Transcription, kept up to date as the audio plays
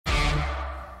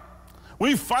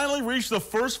We finally reached the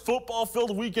first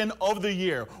football-filled weekend of the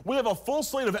year. We have a full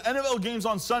slate of NFL games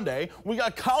on Sunday. We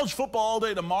got college football all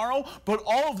day tomorrow, but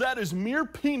all of that is mere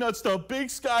peanuts to Big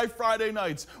Sky Friday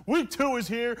nights. Week 2 is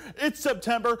here. It's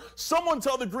September. Someone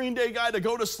tell the Green Day guy to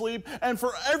go to sleep, and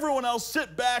for everyone else,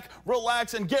 sit back,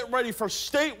 relax, and get ready for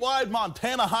statewide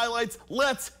Montana highlights.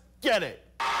 Let's get it.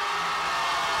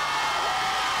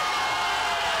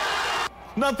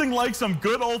 Nothing like some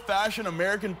good old-fashioned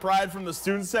American pride from the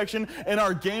student section in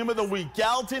our game of the week.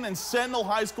 Gallatin and Sentinel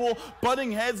High School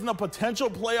butting heads in a potential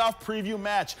playoff preview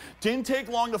match. Didn't take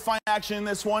long to find action in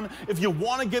this one. If you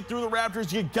want to get through the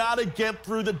Raptors, you got to get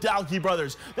through the Dalkey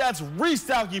brothers. That's Reese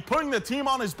Dalkey putting the team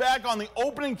on his back on the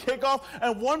opening kickoff,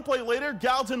 and one play later,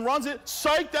 Gallatin runs it.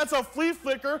 Psych, that's a flea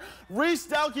flicker. Reese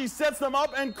Dalkey sets them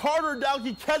up, and Carter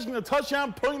Dalkey catching the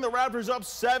touchdown, putting the Raptors up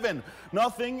 7-0.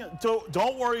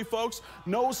 Don't worry, folks.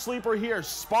 No sleeper here.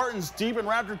 Spartans deep in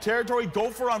Raptor territory.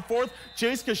 Go for it on 4th.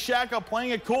 Jace Kashaka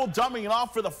playing it cool, dumping it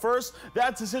off for the 1st.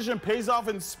 That decision pays off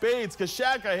in spades.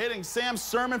 Kashaka hitting Sam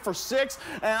Sermon for 6,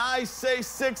 and I say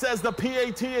 6 as the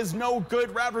PAT is no good.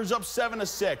 Raptors up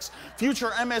 7-6. Future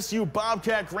MSU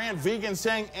Bobcat Grant Vegan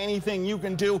saying anything you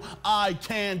can do, I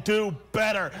can do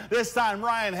better. This time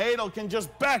Ryan Hadel can just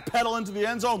backpedal into the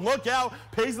end zone. Look out.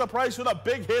 Pays the price with a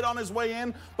big hit on his way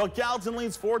in, but Gallatin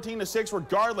leads 14-6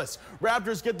 regardless.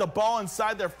 Raptors get the ball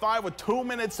inside their 5 with 2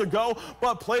 minutes to go,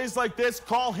 but plays like this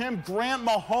call him Grant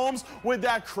Mahomes with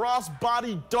that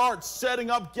cross-body dart, setting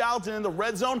up Gallatin in the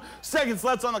red zone. Seconds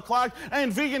left on the clock,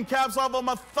 and Vegan caps off a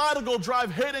methodical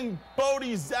drive, hitting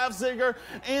Bodie Zafziger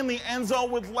in the end zone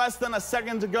with less than a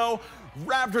second to go.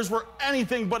 Raptors were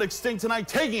anything but extinct tonight,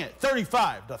 taking it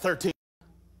 35-13.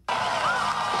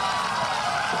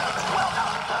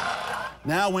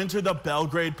 Now enter the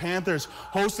Belgrade Panthers,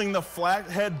 hosting the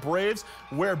Flathead Braves,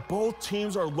 where both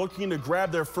teams are looking to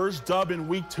grab their first dub in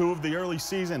week 2 of the early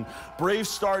season. Braves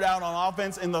start out on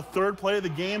offense in the 3rd play of the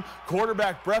game.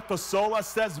 Quarterback Brett Pasola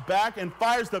steps back and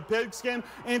fires the pigskin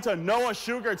into Noah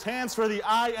Sugart's hands for the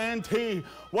INT.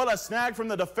 What a snag from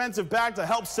the defensive back to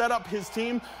help set up his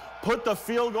team. Put the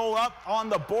field goal up on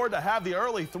the board to have the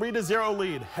early 3-0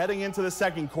 lead heading into the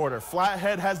 2nd quarter.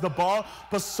 Flathead has the ball.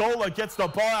 Pasola gets the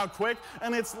ball out quick,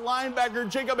 and it's linebacker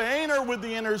Jacob Hayner with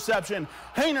the interception.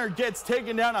 Hayner gets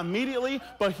taken down immediately,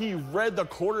 but he read the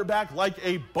quarterback like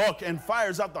a book and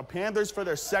fires out the Panthers for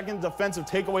their 2nd defensive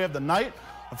takeaway of the night.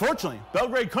 Unfortunately,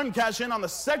 Belgrade couldn't cash in on the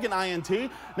 2nd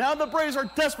INT. Now the Braves are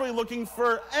desperately looking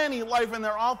for any life in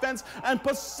their offense, and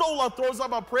Pasola throws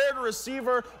up a prayer to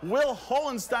receiver Will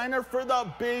Hollensteiner for the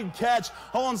big catch.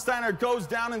 Hollensteiner goes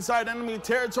down inside enemy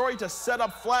territory to set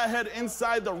up Flathead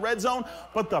inside the red zone,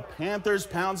 but the Panthers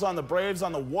pounce on the Braves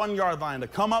on the 1-yard line to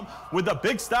come up with a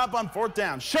big stop on 4th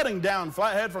down, shutting down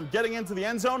Flathead from getting into the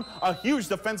end zone. A huge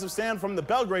defensive stand from the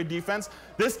Belgrade defense.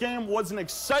 This game was an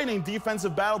exciting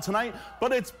defensive battle tonight,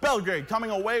 but it's Belgrade coming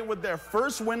away with their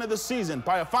first win of the season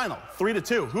by a final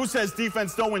 3-2. Who says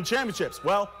defense don't win championships?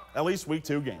 Well, at least week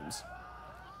 2 games.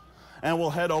 And we'll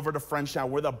head over to Frenchtown,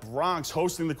 where the Bronx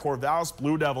hosting the Corvallis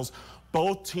Blue Devils.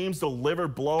 Both teams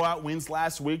delivered blowout wins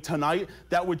last week. Tonight,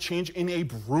 that would change in a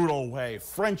brutal way.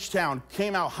 Frenchtown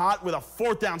came out hot with a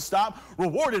 4th down stop,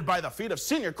 rewarded by the feat of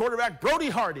senior quarterback Brody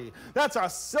Hardy. That's a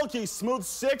silky smooth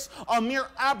 6, a mere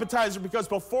appetizer, because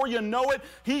before you know it,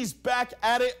 he's back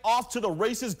at it, off to the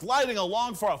races, gliding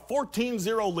along for a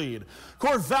 14-0 lead.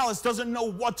 Corvallis doesn't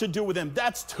know what to do with him.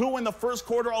 That's 2 in the 1st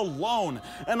quarter alone.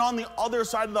 And on the other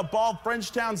side of the ball,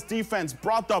 Frenchtown's defense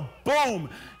brought the boom.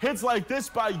 Hits like this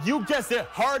by, you guessed it,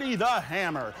 Hardy the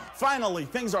Hammer. Finally,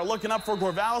 things are looking up for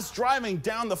Corvallis, driving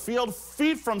down the field,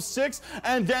 feet from 6,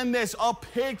 and then this, a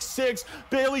pick 6.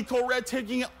 Bailey Corrette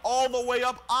taking it all the way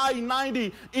up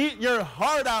I-90. Eat your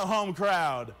heart out, home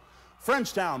crowd.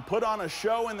 Frenchtown put on a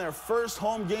show in their first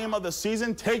home game of the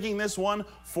season, taking this one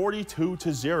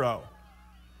 42-0.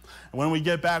 And when we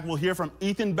get back, we'll hear from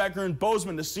Ethan Becker and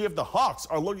Bozeman to see if the Hawks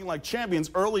are looking like champions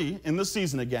early in the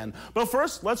season again. But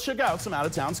first, let's check out some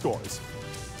out-of-town scores.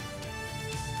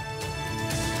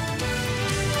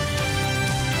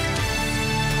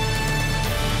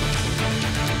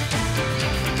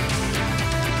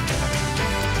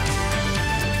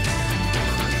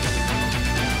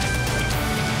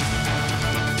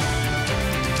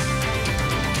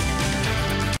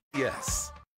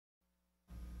 Yes.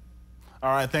 All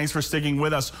right, thanks for sticking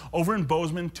with us. Over in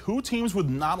Bozeman, 2 teams with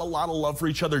not a lot of love for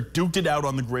each other duked it out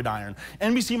on the gridiron.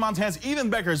 NBC Montana's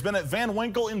Ethan Becker has been at Van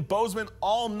Winkle in Bozeman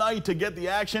all night to get the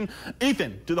action.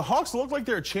 Ethan, do the Hawks look like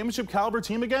they're a championship caliber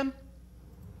team again?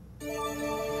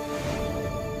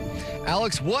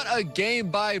 Alex, what a game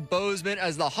by Bozeman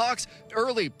as the Hawks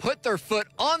early put their foot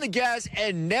on the gas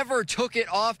and never took it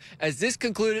off, as this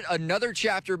concluded another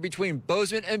chapter between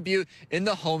Bozeman and Butte in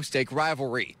the homestake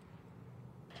rivalry.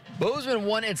 Bozeman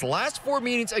won its last 4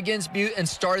 meetings against Butte and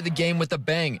started the game with a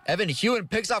bang. Evan Hewen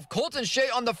picks off Colton Shea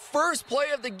on the first play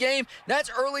of the game.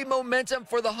 That's early momentum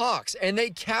for the Hawks, and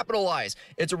they capitalize.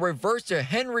 It's a reverse to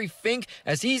Henry Fink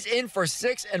as he's in for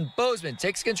 6, and Bozeman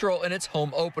takes control in its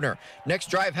home opener. Next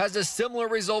drive has a similar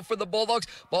result for the Bulldogs.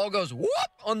 Ball goes whoop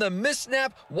on the miss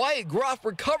snap. Wyatt Groff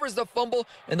recovers the fumble,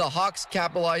 and the Hawks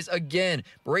capitalize again.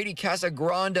 Brady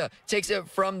Casagranda takes it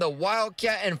from the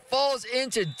Wildcat and falls in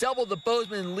to double the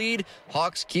Bozeman lead.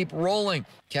 Hawks keep rolling.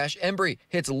 Cash Embry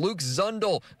hits Luke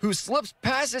Zundel, who slips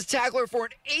past his tackler for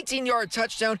an 18-yard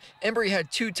touchdown. Embry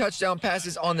had 2 touchdown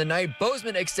passes on the night.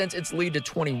 Bozeman extends its lead to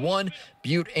 21.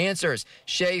 Butte answers.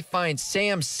 Shea finds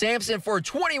Sam Sampson for a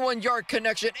 21-yard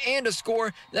connection and a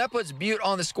score. That puts Butte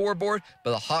on the scoreboard,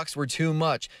 but the Hawks were too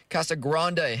much.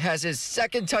 Casagrande has his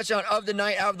 2nd touchdown of the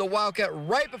night out of the Wildcat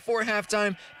right before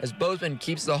halftime, as Bozeman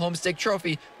keeps the homestake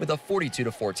trophy with a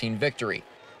 42-14 victory.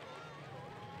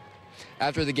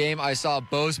 After the game, I saw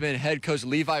Bozeman head coach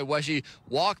Levi Wesche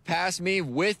walk past me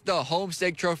with the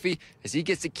homestake trophy as he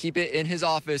gets to keep it in his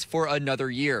office for another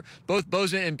year. Both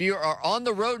Bozeman and Butte are on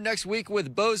the road next week,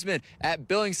 with Bozeman at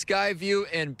Billings Skyview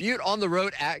and Butte on the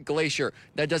road at Glacier.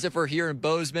 That does it for here in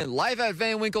Bozeman. Live at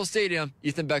Van Winkle Stadium,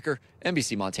 Ethan Becker,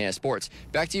 NBC Montana Sports.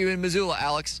 Back to you in Missoula,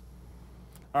 Alex.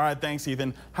 All right, thanks,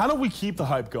 Ethan. How do we keep the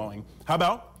hype going? How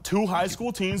about 2 high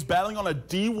school teams battling on a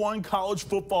D1 college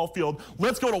football field?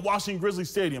 Let's go to Washington Grizzly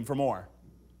Stadium for more.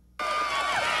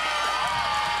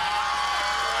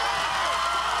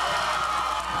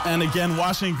 And again,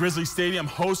 Washington Grizzly Stadium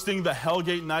hosting the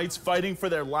Hellgate Knights, fighting for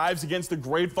their lives against the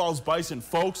Great Falls Bison.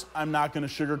 Folks, I'm not going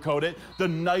to sugarcoat it. The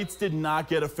Knights did not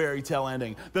get a fairy tale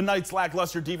ending. The Knights'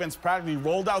 lackluster defense practically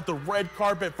rolled out the red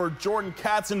carpet for Jordan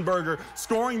Katzenberger,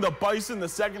 scoring the Bison the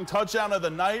 2nd touchdown of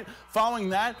the night. Following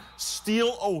that,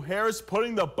 Steele O'Harris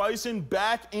putting the Bison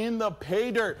back in the pay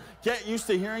dirt. Get used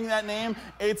to hearing that name.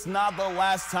 It's not the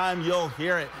last time you'll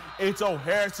hear it. It's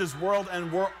O'Harris's world,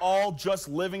 and we're all just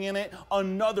living in it.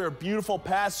 Another beautiful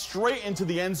pass straight into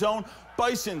the end zone.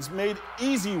 Bisons made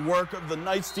easy work of the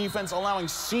Knights defense, allowing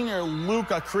senior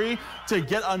Luca Cree to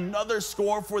get another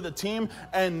score for the team,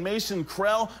 and Mason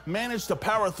Krell managed to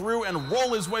power through and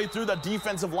roll his way through the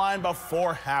defensive line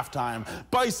before halftime.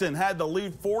 Bison had the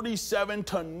lead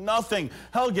 47-0.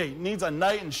 Hellgate needs a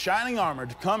knight in shining armor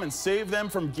to come and save them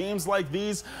from games like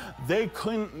these. They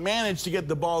couldn't manage to get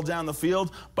the ball down the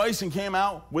field. Bison came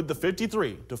out with the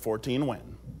 53-14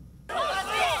 win.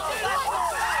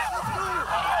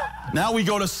 Now we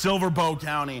go to Silver Bow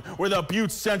County, where the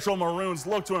Butte Central Maroons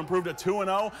look to improve to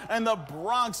 2-0, and the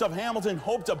Bronx of Hamilton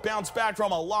hope to bounce back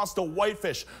from a loss to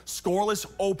Whitefish. Scoreless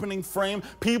opening frame.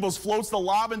 Peebles floats the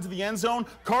lob into the end zone.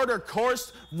 Carter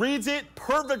Korst reads it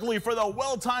perfectly for the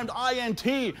well-timed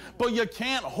INT, but you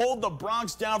can't hold the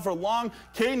Bronx down for long.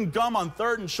 Caden Gum on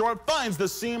 3rd and short finds the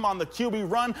seam on the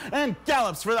QB run and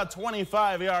gallops for the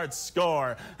 25-yard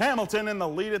score. Hamilton in the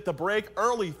lead at the break,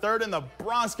 early 3rd, and the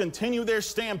Bronx continue their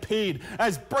stampede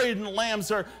as Braden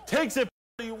Lamser takes it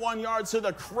 41 yards to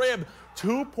the crib.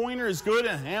 2-pointer is good,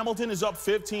 and Hamilton is up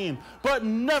 15. But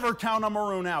never count a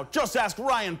Maroon out. Just ask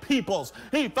Ryan Peoples.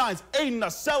 He finds Aiden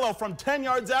Nacello from 10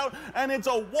 yards out, and it's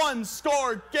a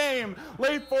 1-score game.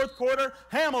 Late 4th quarter,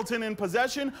 Hamilton in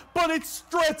possession, but it's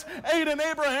stripped. Aiden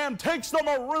Abraham takes the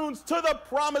Maroons to the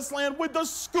promised land with the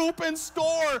scoop and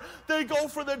score. They go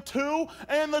for the 2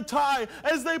 and the tie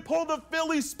as they pull the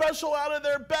Philly special out of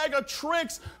their bag of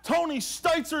tricks. Tony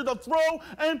Steitzer the throw,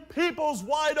 and Peoples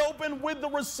wide open with the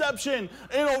reception.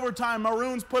 In overtime,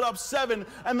 Maroons put up 7,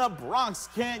 and the Bronx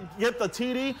can't get the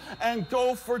TD and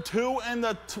go for 2 and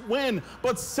the win.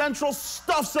 But Central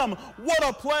stuffs them. What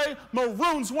a play.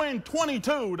 Maroons win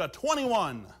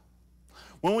 22-21.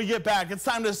 When we get back, it's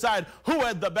time to decide who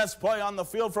had the best play on the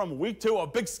field from week 2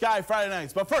 of Big Sky Friday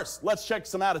Nights. But first, let's check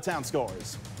some out-of-town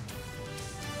scores.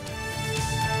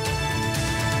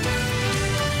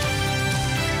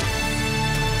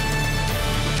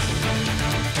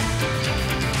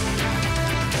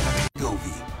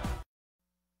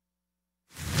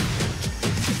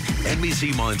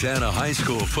 NBC Montana High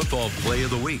School Football Play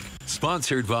of the Week,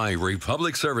 sponsored by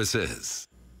Republic Services.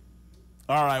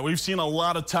 All right, we've seen a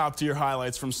lot of top-tier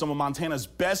highlights from some of Montana's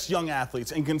best young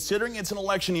athletes, and considering it's an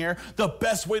election year, the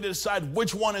best way to decide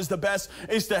which one is the best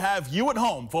is to have you at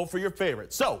home vote for your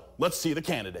favorite. So let's see the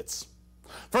candidates.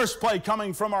 First play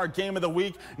coming from our game of the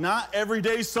week. Not every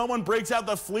day someone breaks out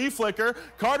the flea flicker.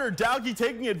 Carter Dowkey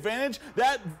taking advantage.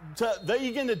 The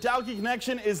Egan to Dowkey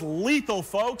connection is lethal,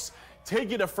 folks.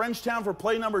 take you to Frenchtown for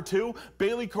play number 2.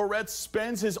 Bailey Corrett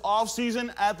spends his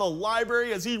offseason at the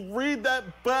library as he read that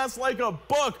pass like a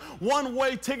book.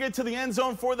 One-way ticket to the end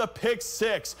zone for the pick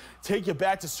 6. Take you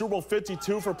back to Super Bowl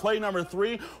 52 for play number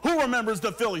 3. Who remembers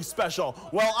the Philly special?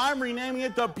 Well, I'm renaming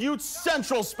it the Butte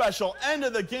Central special. End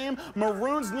of the game.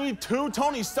 Maroons need 2.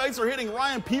 Tony Steitzer hitting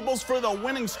Ryan Peoples for the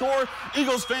winning score.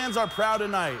 Eagles fans are proud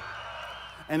tonight.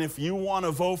 And if you want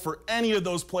to vote for any of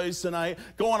those plays tonight,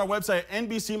 go on our website at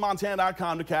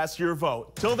nbcmontana.com to cast your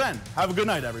vote. Till then, have a good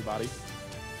night, everybody.